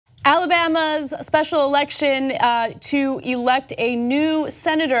Alabama's special election to elect a new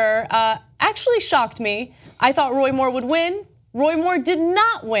senator actually shocked me. I thought Roy Moore would win. Roy Moore did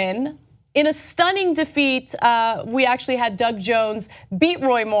not win. In a stunning defeat, we actually had Doug Jones beat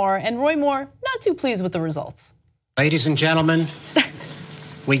Roy Moore, and Roy Moore not too pleased with the results. Ladies and gentlemen,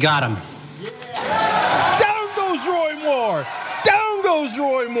 we got him. Down goes Roy Moore. Down goes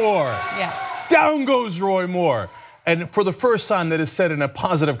Roy Moore. Yeah. Down goes Roy Moore. And for the first time, that is said in a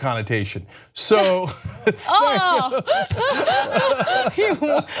positive connotation. So, oh,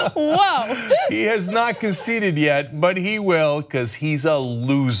 whoa. He has not conceded yet, but he will because he's a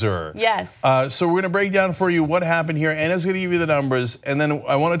loser. Yes. So we're gonna break down for you what happened here. Anna's gonna give you the numbers, and then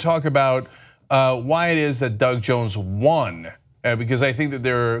I wanna talk about why it is that Doug Jones won. Because I think that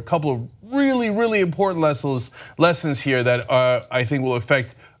there are a couple of really important lessons here that I think will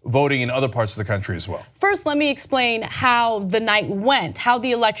affect voting in other parts of the country as well. First, let me explain how the night went, how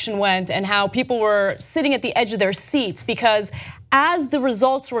the election went, and how people were sitting at the edge of their seats. Because as the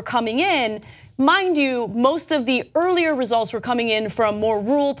results were coming in, mind you, most of the earlier results were coming in from more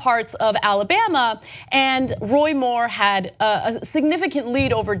rural parts of Alabama, and Roy Moore had a significant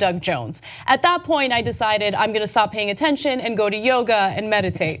lead over Doug Jones. At that point, I decided I'm gonna stop paying attention and go to yoga and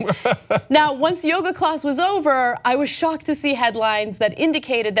meditate. Now, once yoga class was over, I was shocked to see headlines that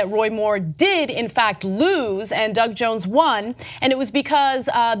indicated that Roy Moore did in fact lose and Doug Jones won, and it was because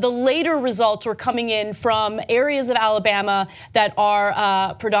the later results were coming in from areas of Alabama that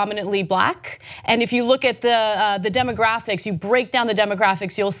are predominantly black. And if you look at the demographics, you break down the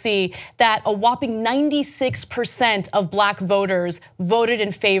demographics, you'll see that a whopping 96% of black voters voted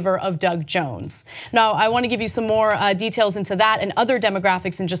in favor of Doug Jones. Now, I want to give you some more details into that and other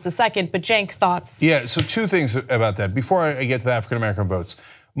demographics in just a second, but Cenk, thoughts? Yeah, so two things about that. Before I get to the African-American votes,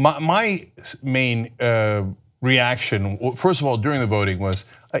 my main reaction, first of all, during the voting was,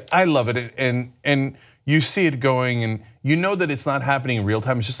 I love it, and you see it going, and you know that it's not happening in real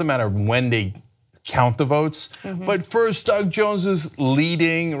time. It's just a matter of when they count the votes. But first, Doug Jones is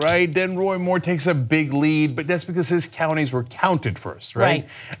leading, right? Then Roy Moore takes a big lead, but that's because his counties were counted first,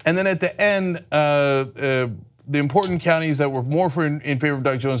 right? And then at the end, the important counties that were more in favor of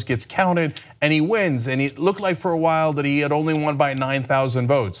Doug Jones gets counted, and he wins. And it looked like for a while that he had only won by 9,000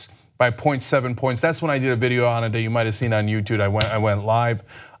 votes, by 0.7 points. That's when I did a video on it that you might have seen on YouTube. I went live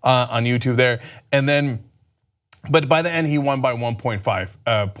on YouTube there, and then, but by the end he won by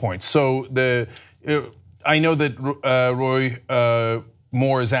 1.5 points. So I know that Roy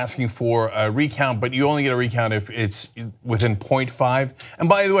Moore is asking for a recount, but you only get a recount if it's within 0.5. And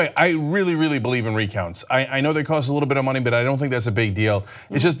by the way, I really believe in recounts. I know they cost a little bit of money, but I don't think that's a big deal.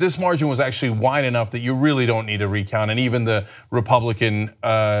 It's just this margin was actually wide enough that you really don't need a recount. And even the Republican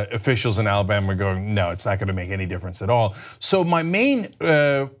officials in Alabama are going, no, it's not gonna make any difference at all. So my main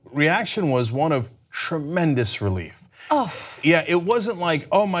reaction was one of tremendous relief. Oh. Yeah, it wasn't like,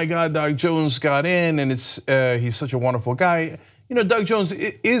 oh my God, Doug Jones got in and he's such a wonderful guy. You know, Doug Jones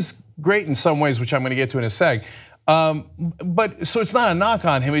is great in some ways, which I'm gonna get to in a sec. But so it's not a knock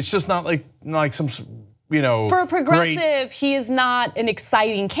on him. It's just not like some, you know, for a progressive, he is not an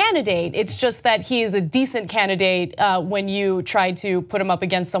exciting candidate. It's just that he is a decent candidate when you try to put him up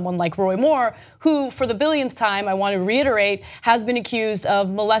against someone like Roy Moore, who, for the billionth time, I want to reiterate, has been accused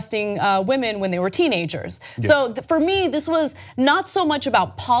of molesting women when they were teenagers. Yeah. So for me, this was not so much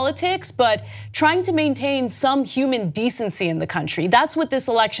about politics, but trying to maintain some human decency in the country. That's what this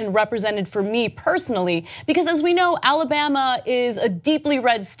election represented for me personally, because as we know, Alabama is a deeply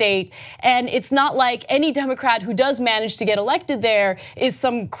red state, and it's not like any Democrat who does manage to get elected there is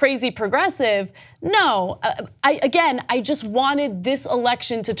some crazy progressive. No, I just wanted this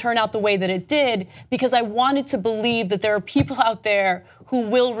election to turn out the way that it did because I wanted to believe that there are people out there who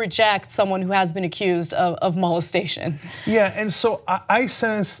will reject someone who has been accused of molestation. Yeah, and so I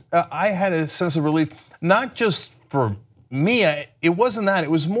had a sense of relief, not just for me, it wasn't that,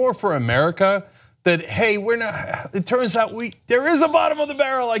 it was more for America. That, hey, we're not, it turns out there is a bottom of the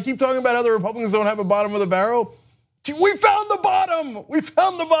barrel. I keep talking about how the Republicans don't have a bottom of the barrel. We found the bottom. We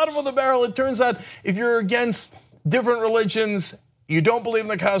found the bottom of the barrel. It turns out if you're against different religions, you don't believe in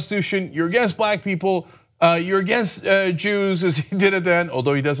the Constitution, you're against black people, you're against Jews, as he did at the end,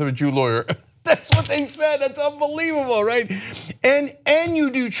 although he does have a Jew lawyer. That's what they said, that's unbelievable, right? And you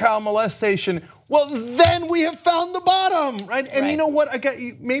do child molestation, well, then we have found the bottom, right? And you know what,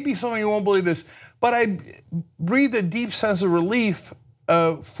 maybe some of you won't believe this, but I breathed a deep sense of relief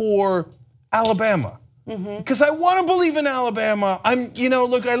for Alabama. because I want to believe in Alabama.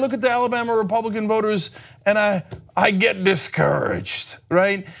 Look, I look at the Alabama Republican voters and I get discouraged,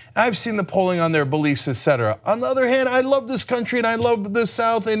 right? I've seen the polling on their beliefs, etc. On the other hand, I love this country and I love the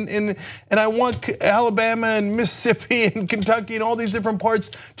South and I want Alabama and Mississippi and Kentucky and all these different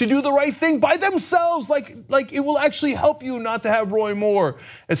parts to do the right thing by themselves. Like it will actually help you not to have Roy Moore,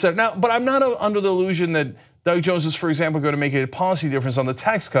 etc. Now, but I'm not under the illusion that Doug Jones is, for example, going to make a policy difference on the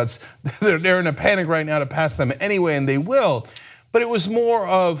tax cuts. They're in a panic right now to pass them anyway, and they will. But it was more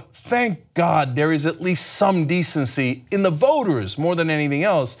of, thank God there is at least some decency in the voters more than anything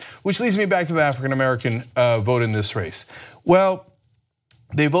else, which leads me back to the African-American vote in this race. Well,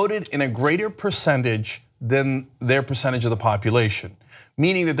 they voted in a greater percentage than their percentage of the population,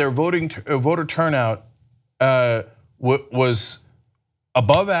 meaning that their voter turnout was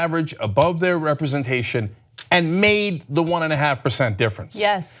above average, above their representation, and made the 1.5% difference.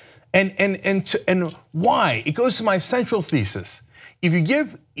 Yes. And why? It goes to my central thesis. If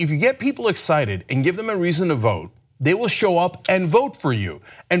you get people excited and give them a reason to vote, they will show up and vote for you.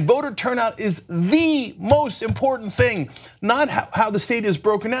 And voter turnout is the most important thing, not how the state is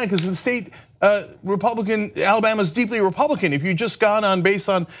broken down, because the state Republican, Alabama is deeply Republican. If you just gone on based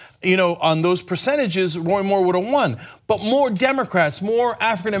on, on those percentages, Roy Moore would have won. But more Democrats, more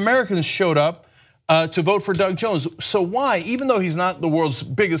African Americans showed up to vote for Doug Jones. So why? Even though he's not the world's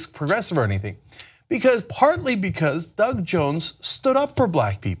biggest progressive or anything. Partly because Doug Jones stood up for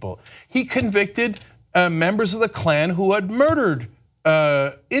black people. He convicted members of the Klan who had murdered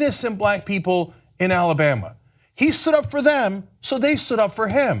innocent black people in Alabama. He stood up for them, so they stood up for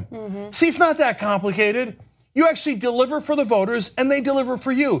him. See, it's not that complicated. You actually deliver for the voters and they deliver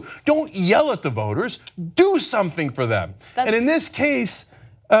for you. Don't yell at the voters, do something for them. And in this case,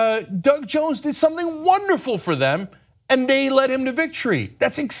 Doug Jones did something wonderful for them and they led him to victory.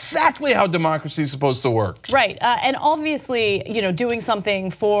 That's exactly how democracy is supposed to work. Right, and obviously, doing something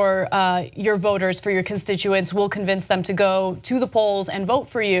for your voters, for your constituents will convince them to go to the polls and vote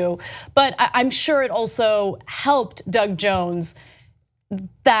for you. But I'm sure it also helped Doug Jones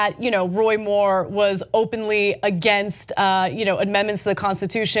that Roy Moore was openly against amendments to the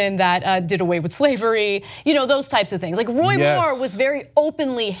Constitution that did away with slavery, those types of things. Like Roy Moore was very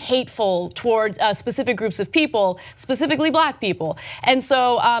openly hateful towards specific groups of people, specifically black people. And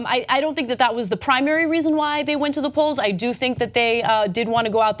so I don't think that was the primary reason why they went to the polls. I do think that they did want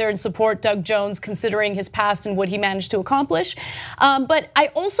to go out there and support Doug Jones, considering his past and what he managed to accomplish. But I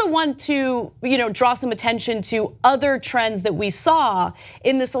also want to draw some attention to other trends that we saw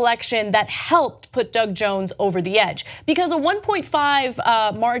in this election that helped put Doug Jones over the edge, because a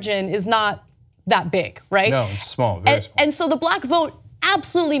 1.5 margin is not that big, right? No, it's small, very small. And so the black vote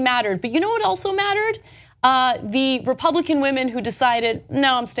absolutely mattered, but you know what also mattered? The Republican women who decided,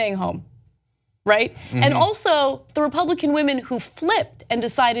 no, I'm staying home, right? And also the Republican women who flipped and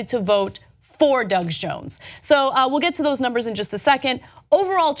decided to vote for Doug Jones. So we'll get to those numbers in just a second.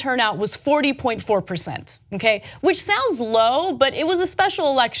 Overall turnout was 40.4%, okay? Which sounds low, but it was a special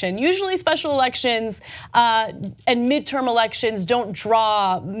election. Usually special elections and midterm elections don't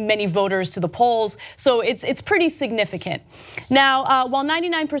draw many voters to the polls, so it's pretty significant. Now, while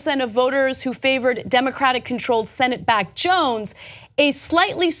 99% of voters who favored Democratic-controlled Senate-backed Jones, a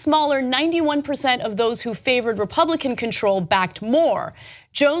slightly smaller 91% of those who favored Republican control backed Moore.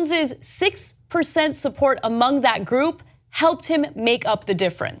 Jones's 6% support among that group helped him make up the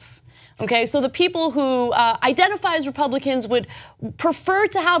difference. Okay, so the people who identify as Republicans would prefer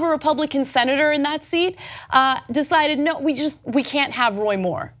to have a Republican senator in that seat decided, no, we can't have Roy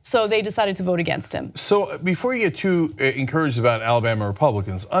Moore. So they decided to vote against him. So before you get too encouraged about Alabama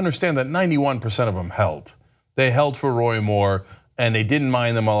Republicans, understand that 91% of them held. They held for Roy Moore and they didn't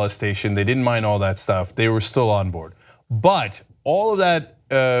mind the molestation, they didn't mind all that stuff, they were still on board. But all of that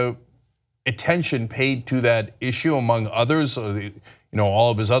attention paid to that issue, among others,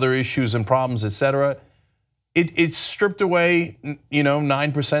 all of his other issues and problems, etc. It stripped away, 9%,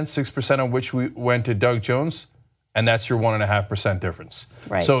 6% of which went to Doug Jones, and that's your 1.5% difference.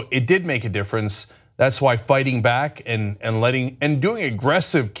 Right. So it did make a difference. That's why fighting back and doing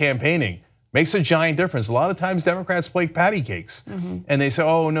aggressive campaigning makes a giant difference. A lot of times Democrats play patty cakes, and they say,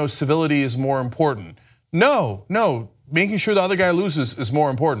 oh no, civility is more important. No, making sure the other guy loses is more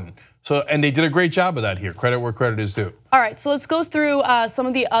important. So, and they did a great job of that here. Credit where credit is due. All right, so let's go through some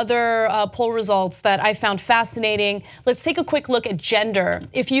of the other poll results that I found fascinating. Let's take a quick look at gender.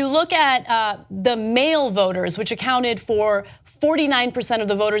 If you look at the male voters, which accounted for 49% of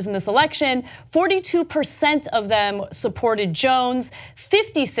the voters in this election, 42% of them supported Jones,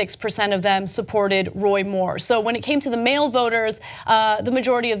 56% of them supported Roy Moore. So when it came to the male voters, the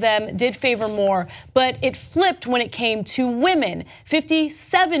majority of them did favor Moore, but it flipped when it came to women.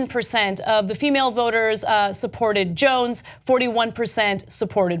 57% of the female voters supported Jones, 41%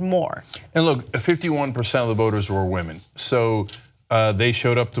 supported Moore. And look, 51% of the voters were women. So they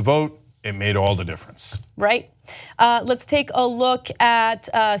showed up to vote, it made all the difference. Right. Let's take a look at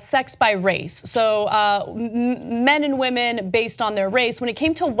sex by race. So men and women based on their race. When it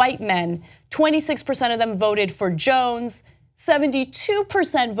came to white men, 26% of them voted for Jones,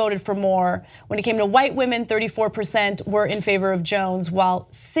 72% voted for Moore. When it came to white women, 34% were in favor of Jones, while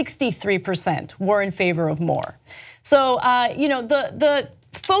 63% were in favor of Moore. So the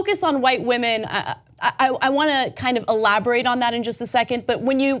focus on white women, I want to kind of elaborate on that in just a second, but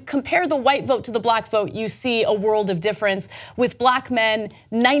when you compare the white vote to the black vote, you see a world of difference. With black men,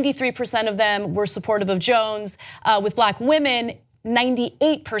 93% of them were supportive of Jones. With black women,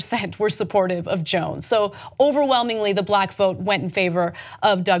 98% were supportive of Jones. So overwhelmingly, the black vote went in favor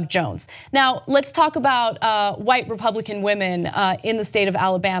of Doug Jones. Now, let's talk about white Republican women in the state of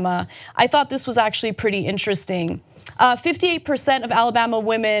Alabama. I thought this was actually pretty interesting. 58% of Alabama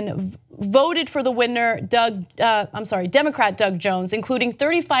women voted for the winner, Democrat Doug Jones, including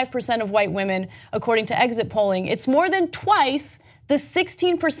 35% of white women, according to exit polling. It's more than twice the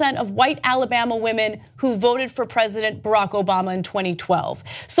 16% of white Alabama women who voted for President Barack Obama in 2012.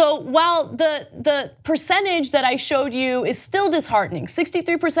 So while the percentage that I showed you is still disheartening,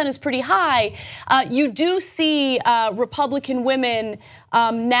 63% is pretty high, you do see Republican women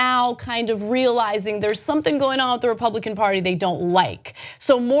now kind of realizing there's something going on with the Republican Party they don't like.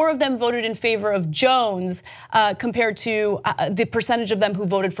 So more of them voted in favor of Jones compared to the percentage of them who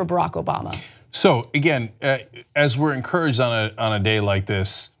voted for Barack Obama. So again, as we're encouraged on a day like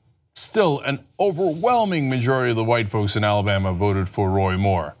this, still an overwhelming majority of the white folks in Alabama voted for Roy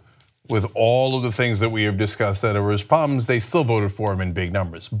Moore. With all of the things that we have discussed that are his problems, they still voted for him in big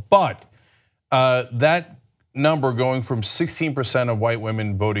numbers. But that number going from 16% of white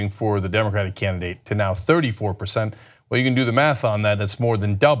women voting for the Democratic candidate to now 34%, well, you can do the math on that, that's more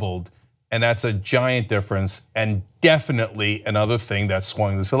than doubled. And that's a giant difference, and definitely another thing that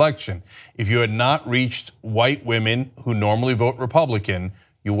swung this election. If you had not reached white women who normally vote Republican,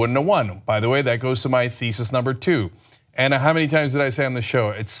 you wouldn't have won. By the way, that goes to my thesis number 2. Anna, how many times did I say on the show,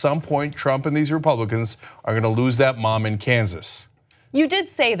 at some point Trump and these Republicans are gonna lose that mom in Kansas? You did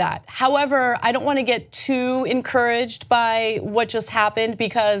say that. However, I don't want to get too encouraged by what just happened,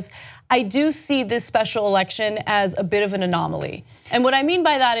 because I do see this special election as a bit of an anomaly. And what I mean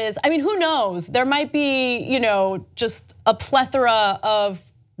by that is, who knows? There might be, just a plethora of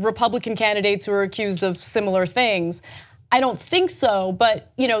Republican candidates who are accused of similar things. I don't think so,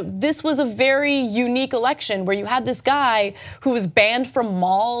 but this was a very unique election where you had this guy who was banned from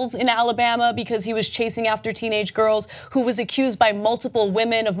malls in Alabama because he was chasing after teenage girls, who was accused by multiple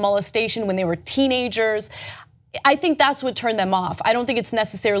women of molestation when they were teenagers. I think that's what turned them off. I don't think it's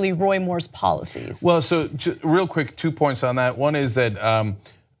necessarily Roy Moore's policies. Well, so real quick, 2 points on that. One is that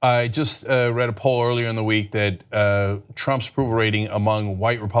I just read a poll earlier in the week that Trump's approval rating among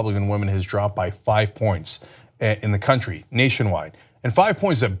white Republican women has dropped by 5 points in the country, nationwide. And 5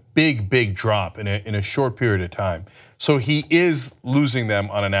 points is a big, big drop in a short period of time. So he is losing them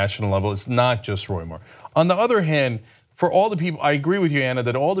on a national level. It's not just Roy Moore. On the other hand, for all the people, I agree with you, Anna,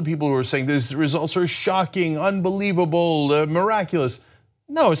 that all the people who are saying these results are shocking, unbelievable, miraculous.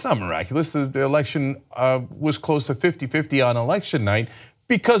 No, it's not miraculous. The election was close to 50-50 on election night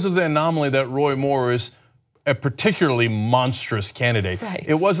because of the anomaly that Roy Moore is a particularly monstrous candidate. Right.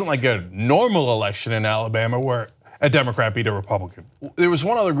 It wasn't like a normal election in Alabama where a Democrat beat a Republican. There was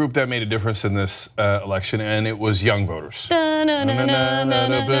one other group that made a difference in this election, and it was young voters. In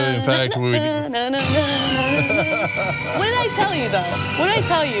fact, what did I tell you though? What did I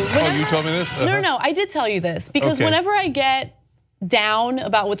tell you? Oh, you told me this? No, I did tell you this, because whenever I get down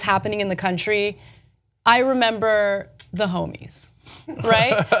about what's happening in the country, I remember the homies.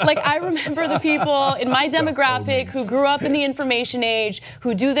 Right? Like, I remember the people in my demographic who grew up in the information age,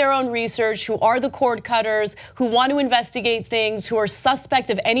 who do their own research, who are the cord cutters, who want to investigate things, who are suspect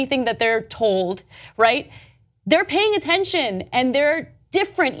of anything that they're told, right? They're paying attention, and they're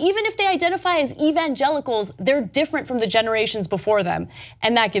different. Even if they identify as evangelicals, they're different from the generations before them,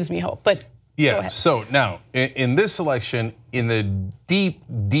 and that gives me hope. But yeah, so now in this election, in the deep,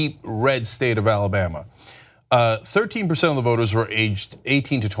 deep red state of Alabama, 13% of the voters were aged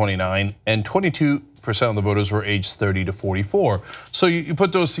 18 to 29, and 22% of the voters were aged 30 to 44. So you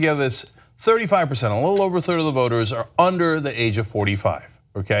put those together, it's 35%, a little over a third of the voters are under the age of 45,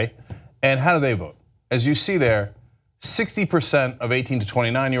 okay? And how do they vote? As you see there, 60% of 18 to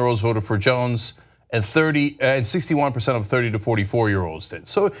 29-year-olds voted for Jones, and 61% of 30 to 44-year-olds did.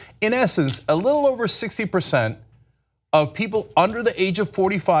 So in essence, a little over 60% of people under the age of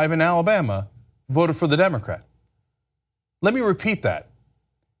 45 in Alabama voted for the Democrat. Let me repeat that.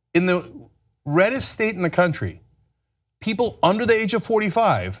 In the reddest state in the country, people under the age of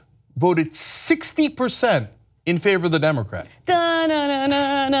 45 voted 60% in favor of the Democrat. Da, na, na,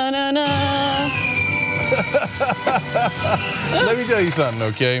 na, na, na, na. Let me tell you something,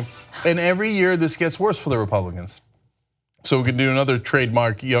 okay? And every year this gets worse for the Republicans. So we can do another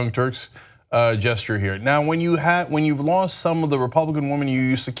trademark Young Turks gesture here. Now, when you've lost some of the Republican women you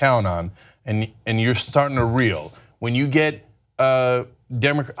used to count on, and you're starting to reel, when you get high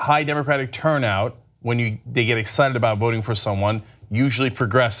Democratic turnout, when they get excited about voting for someone, usually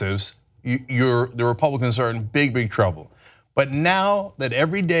progressives, the Republicans are in big, big trouble. But now that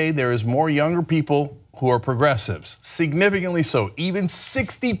every day there is more younger people who are progressives, significantly so, even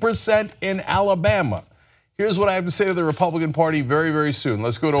 60% in Alabama. Here's what I have to say to the Republican Party very, very soon.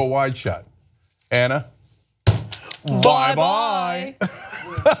 Let's go to a wide shot. Anna? Bye-bye.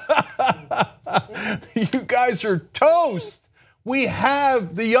 You guys are toast. We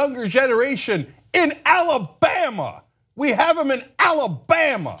have the younger generation in Alabama. We have them in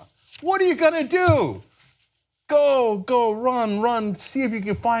Alabama. What are you gonna do? Go, run, see if you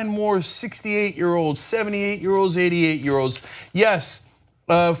can find more 68-year-olds, 78-year-olds, 88-year-olds. Yes,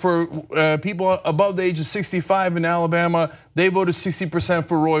 for people above the age of 65 in Alabama, they voted 60%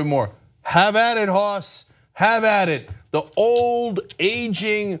 for Roy Moore. Have at it, Hoss, have at it. The old,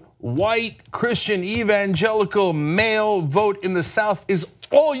 aging, white, Christian, evangelical male vote in the South is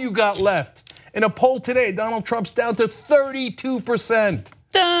all you got left. In a poll today, Donald Trump's down to 32%.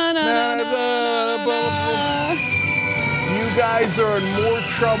 You guys are in more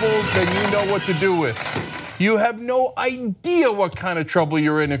trouble than you know what to do with. You have no idea what kind of trouble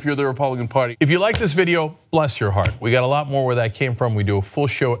you're in if you're the Republican Party. If you like this video, bless your heart. We got a lot more where that came from. We do a full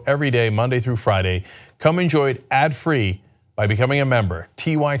show every day, Monday through Friday. Come enjoy it ad-free by becoming a member,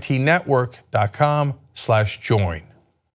 tytnetwork.com/join.